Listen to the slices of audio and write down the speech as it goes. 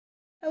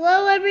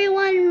Hello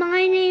everyone,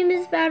 my name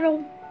is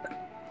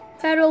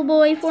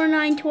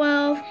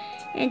Battleboy4912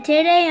 and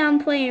today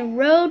I'm playing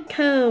Road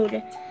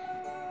Toad.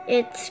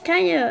 It's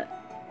kind of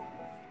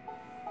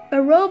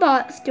a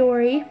robot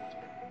story,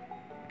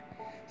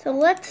 so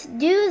let's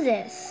do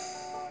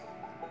this.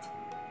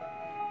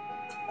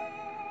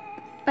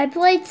 I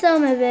played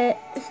some of it,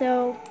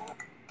 so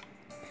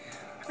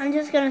I'm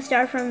just gonna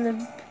start from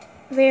the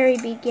very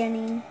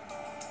beginning.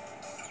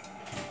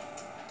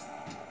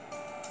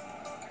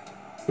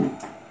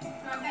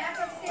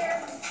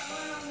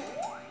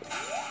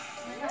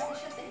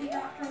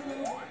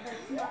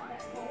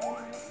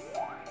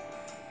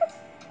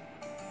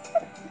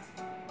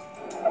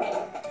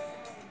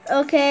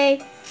 Okay.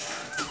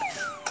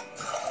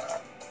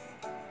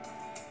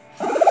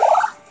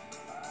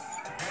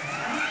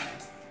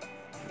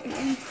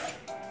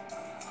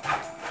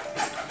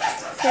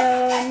 So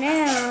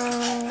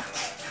now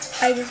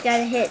I just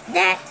gotta hit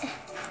that.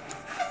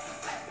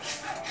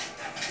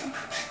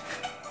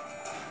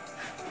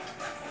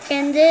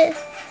 And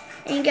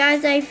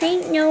guys, I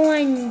think no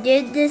one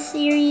did this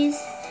series.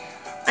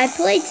 I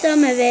played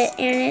some of it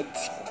and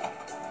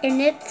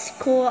it's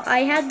cool. I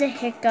had the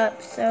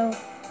hiccups, so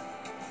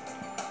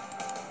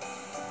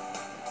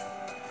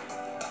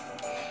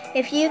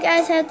if you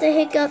guys have the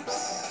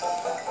hiccups,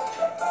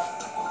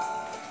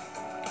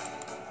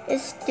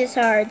 it's just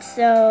hard.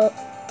 So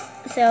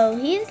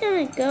he's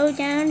gonna go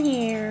down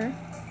here.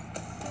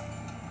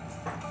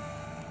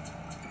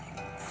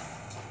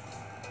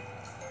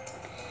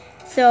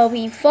 So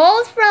he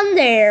falls from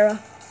there.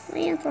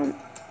 Lands on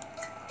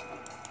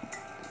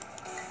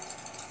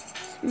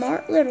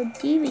smart little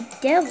DV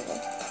devil.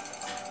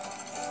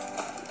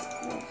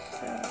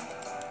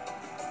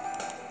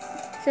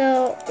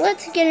 So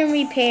let's get him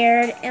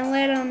repaired and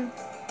let him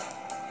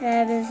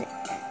have his.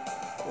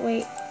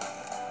 Wait,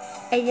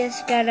 I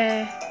just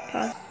gotta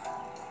pause.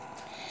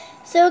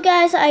 So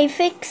guys, I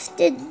fixed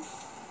the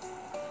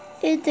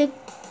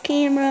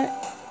camera,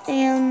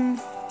 and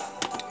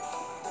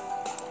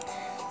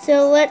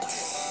so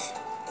let's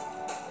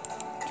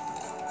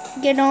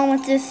get on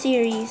with this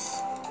series.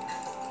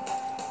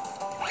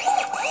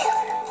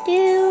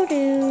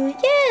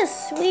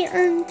 Yes, we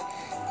earned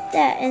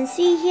that, and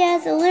see, he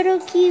has a little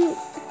cute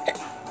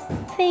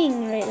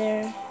thing right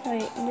there.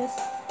 Wait, just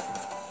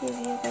see if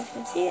you guys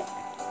can see it.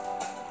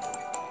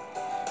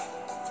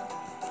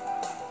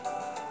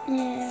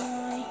 Yeah.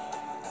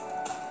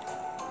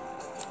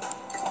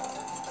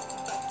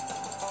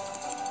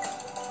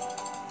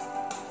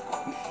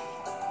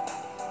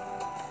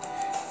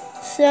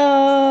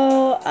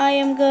 So I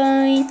am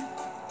going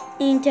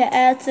to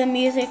add some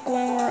music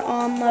when we're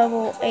on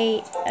level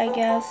 8, I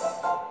guess.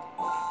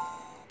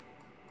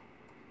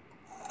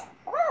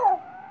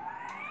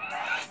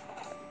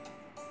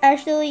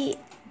 Actually,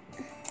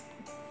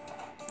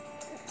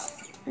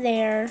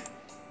 there.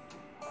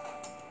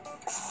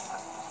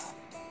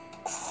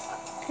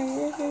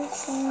 And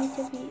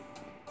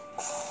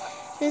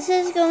this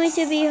is going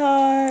to be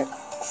hard.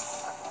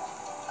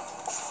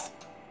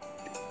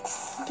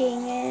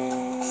 Dang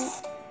it.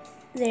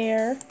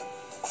 There.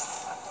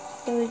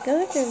 So we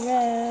go to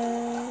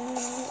red.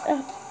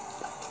 Oh,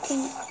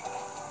 dang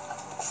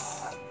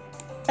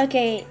it.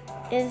 Okay,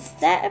 is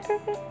that a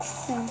perfect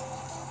thing?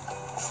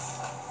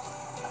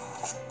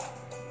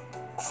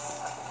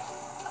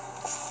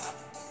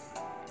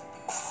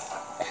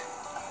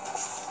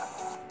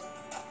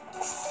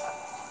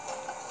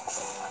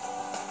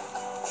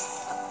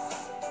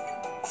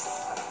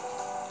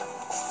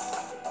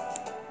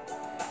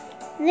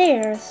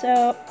 There,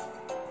 so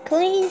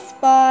clean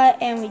spot,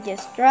 and we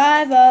just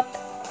drive up.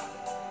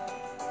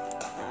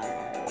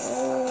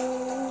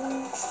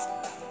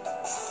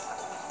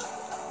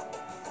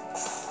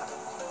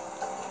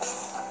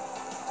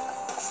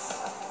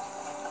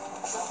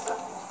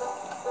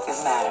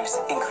 It matters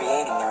in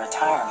creating the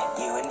retirement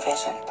you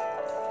envision,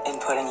 in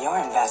putting your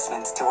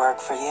investments to work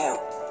for you,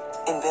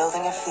 in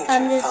building a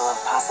future full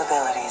of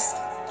possibilities.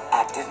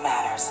 Active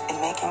matters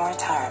in making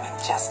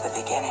retirement just the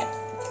beginning.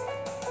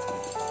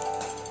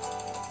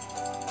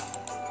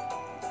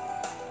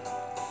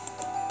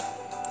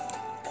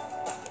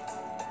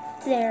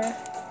 There.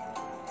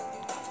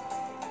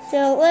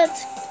 So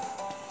let's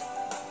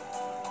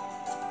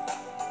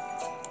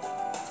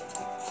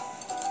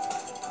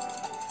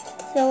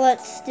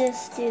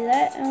just do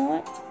that, and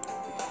what?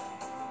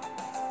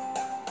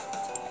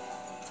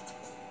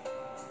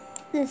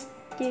 This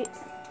do.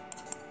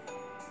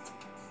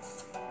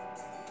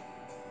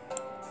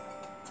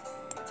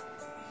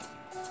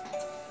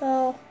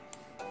 So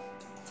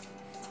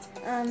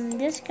I'm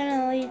just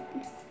gonna leave.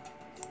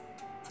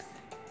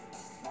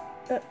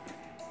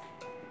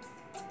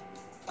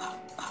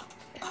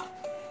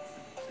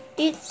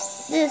 Eat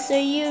this so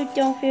you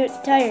don't feel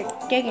tired.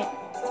 Dang it.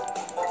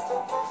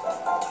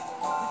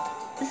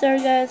 Sorry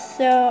guys,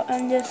 so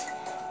I'm just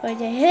going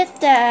to hit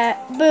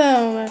that.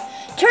 Boom.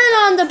 Turn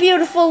on the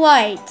beautiful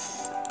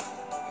lights.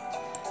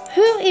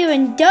 Who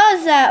even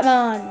does that,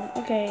 man?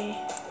 Okay.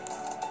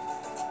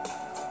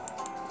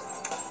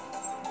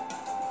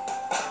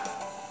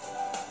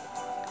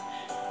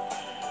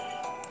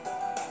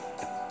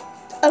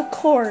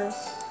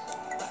 course.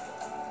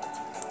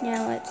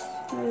 Now let's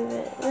move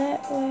it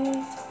that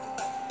way.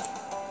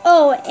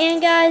 Oh,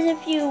 and guys,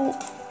 if you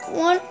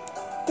want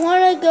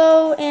to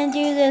go and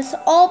do this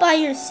all by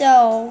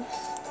yourselves,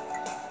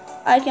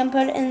 I can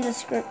put it in the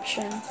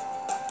description.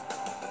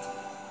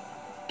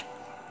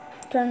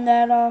 Turn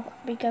that off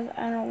because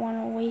I don't want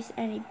to waste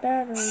any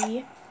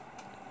battery.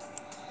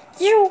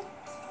 You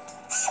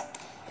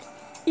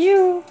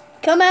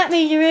come at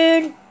me,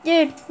 dude.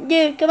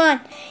 Dude, come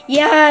on.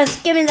 Yes,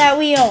 give me that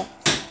wheel.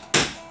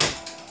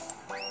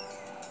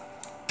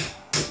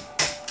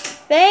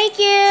 Thank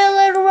you,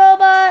 little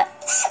robot.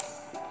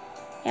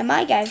 Yeah,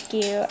 my guy's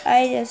cute.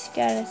 I just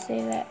gotta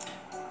say that.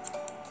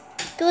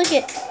 Look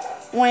at.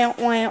 Wah,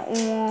 wah,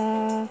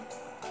 wah.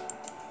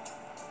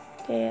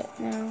 Okay,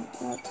 now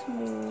let's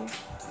move.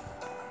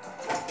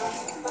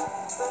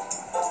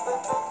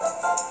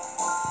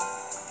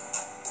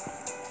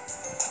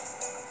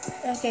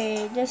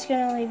 Okay, just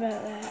gonna leave it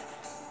at that.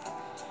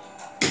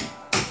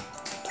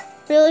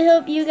 Really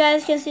hope you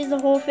guys can see the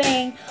whole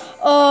thing.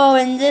 Oh,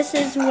 and this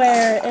is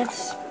where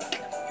it's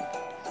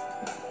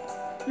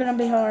gonna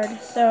be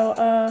hard. So,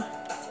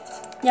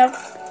 yep,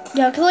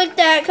 click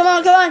that. Come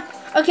on.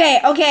 Okay.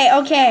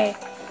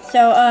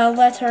 So,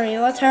 let's hurry.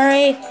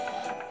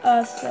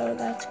 So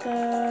that's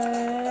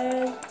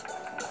good.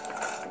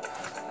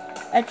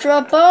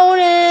 Extra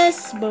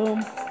bonus.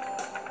 Boom.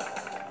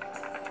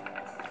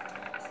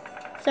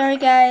 Sorry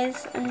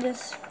guys, I'm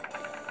just.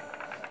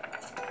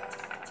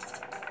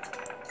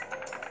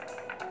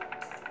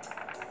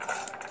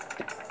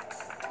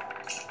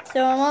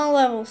 So I'm on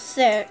level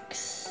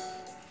 6.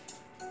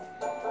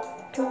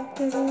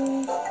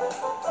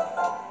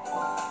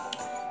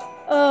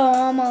 Oh,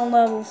 I'm on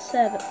level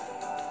 7.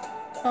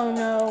 Oh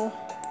no.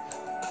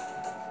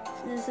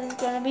 This is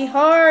gonna be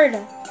hard.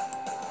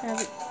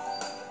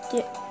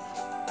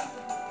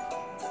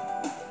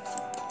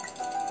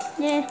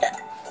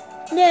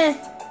 Yeah.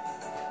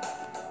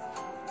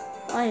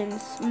 I am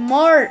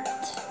smart.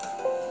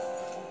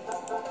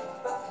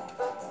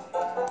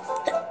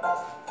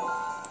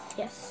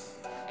 Yes.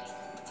 Okay.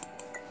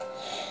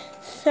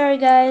 Sorry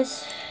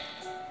guys.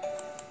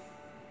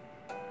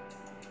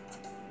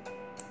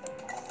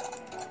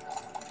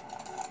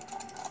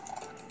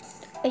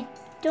 I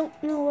don't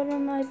know what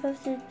am I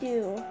supposed to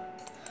do.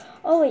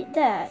 Oh wait,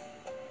 that.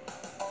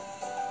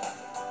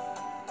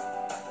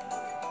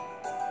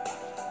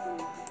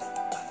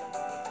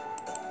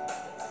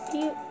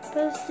 You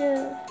supposed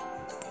to.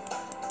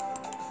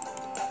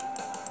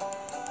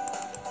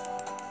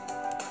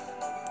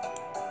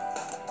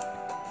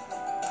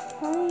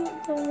 Only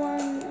the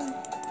one.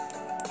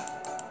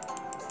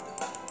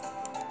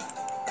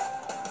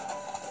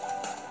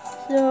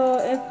 So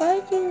if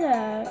I do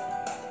that.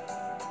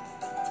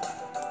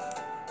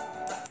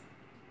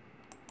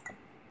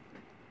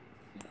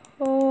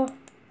 Oh.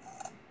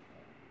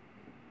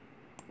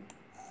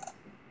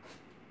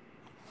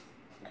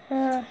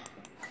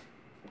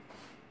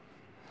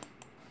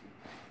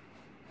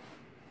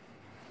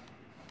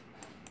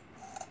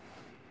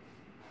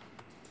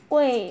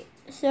 Wait,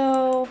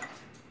 so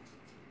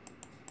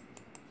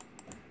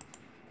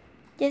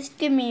just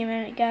give me a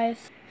minute,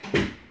 guys.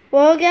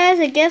 Well, guys,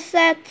 I guess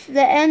that's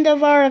the end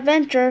of our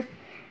adventure.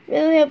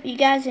 Really hope you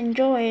guys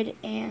enjoyed,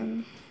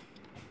 and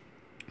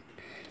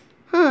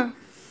I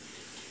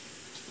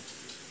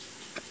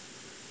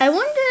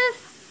wonder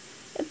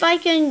if I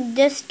can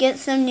just get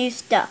some new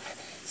stuff.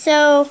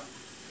 So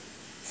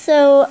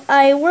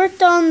I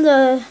worked on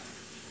the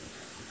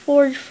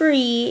Forge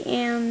Free,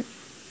 and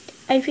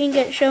I think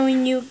it's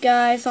showing you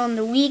guys on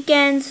the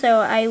weekend, so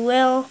I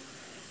will.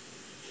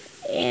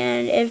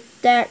 And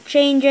if that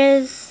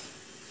changes,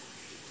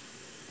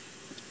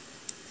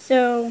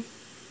 so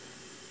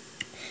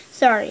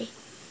sorry.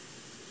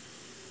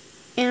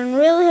 And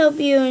really hope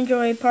you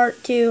enjoy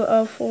part 2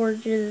 of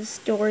Forge's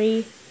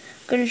story.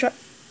 I'm gonna try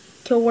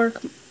to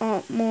work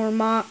on more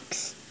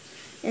mocks,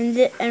 and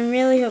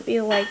really hope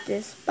you like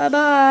this. Bye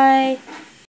bye.